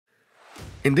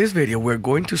In this video, we're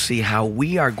going to see how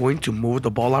we are going to move the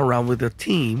ball around with the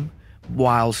team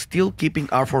while still keeping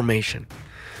our formation.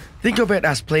 Think of it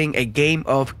as playing a game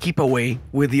of keep away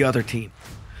with the other team.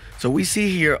 So we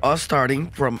see here us starting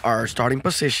from our starting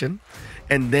position,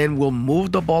 and then we'll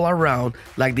move the ball around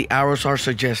like the arrows are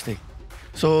suggesting.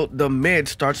 So the mid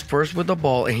starts first with the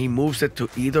ball and he moves it to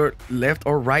either left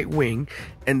or right wing,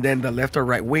 and then the left or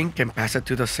right wing can pass it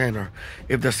to the center.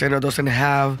 If the center doesn't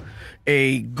have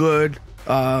a good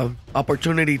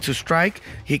opportunity to strike,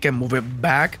 he can move it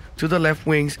back to the left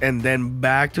wings and then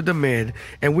back to the mid.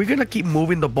 And we're gonna keep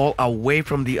moving the ball away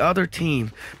from the other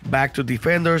team, back to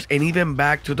defenders and even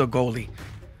back to the goalie.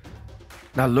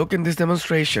 Now look in this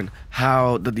demonstration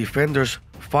how the defenders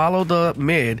follow the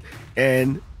mid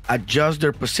and adjust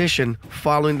their position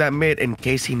following that mid in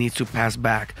case he needs to pass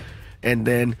back. And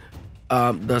then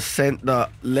the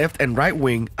left and right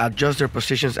wing adjust their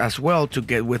positions as well to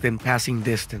get within passing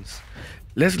distance.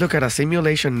 Let's look at a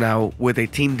simulation now with a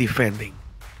team defending.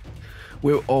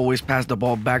 We'll always pass the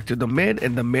ball back to the mid,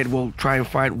 and the mid will try and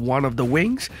find one of the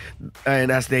wings. And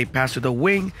as they pass to the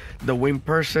wing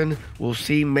person will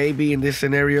see maybe in this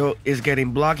scenario is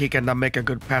getting blocked. He cannot make a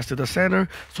good pass to the center,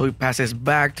 so he passes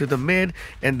back to the mid,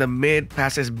 and the mid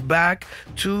passes back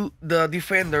to the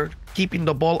defender, keeping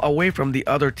the ball away from the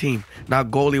other team. Now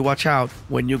goalie, watch out.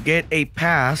 When you get a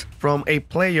pass from a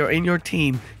player in your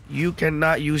team, you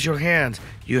cannot use your hands.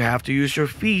 You have to use your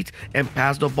feet and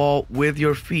pass the ball with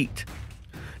your feet.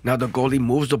 Now the goalie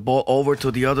moves the ball over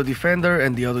to the other defender,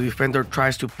 and the other defender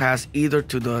tries to pass either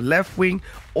to the left wing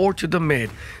or to the mid.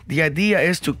 The idea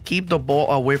is to keep the ball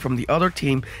away from the other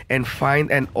team and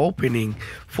find an opening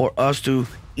for us to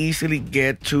easily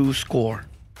get to score.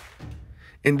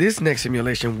 In this next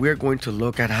simulation, we're going to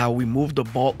look at how we move the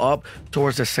ball up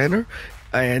towards the center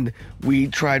and we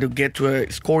try to get to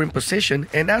a scoring position.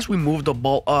 And as we move the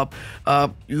ball up,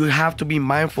 you have to be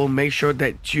mindful, make sure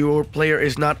that your player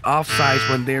is not offsides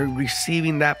when they're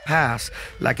receiving that pass,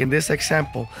 like in this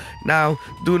example. Now,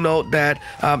 do note that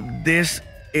this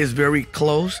is very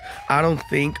close. I don't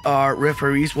think our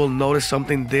referees will notice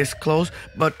something this close,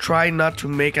 but try not to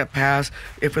make a pass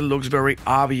if it looks very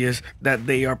obvious that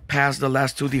they are past the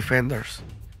last two defenders.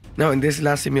 Now in this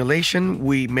last simulation,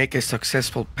 we make a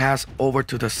successful pass over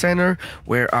to the center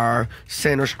where our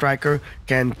center striker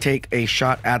can take a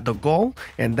shot at the goal,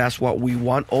 and that's what we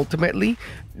want ultimately.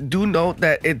 Do note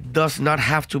that it does not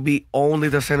have to be only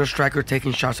the center striker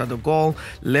taking shots at the goal.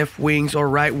 Left wings or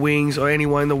right wings or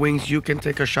anyone in the wings, you can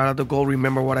take a shot at the goal.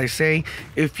 Remember what I say,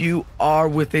 if you are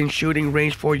within shooting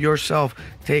range for yourself,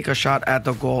 take a shot at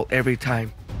the goal every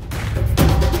time.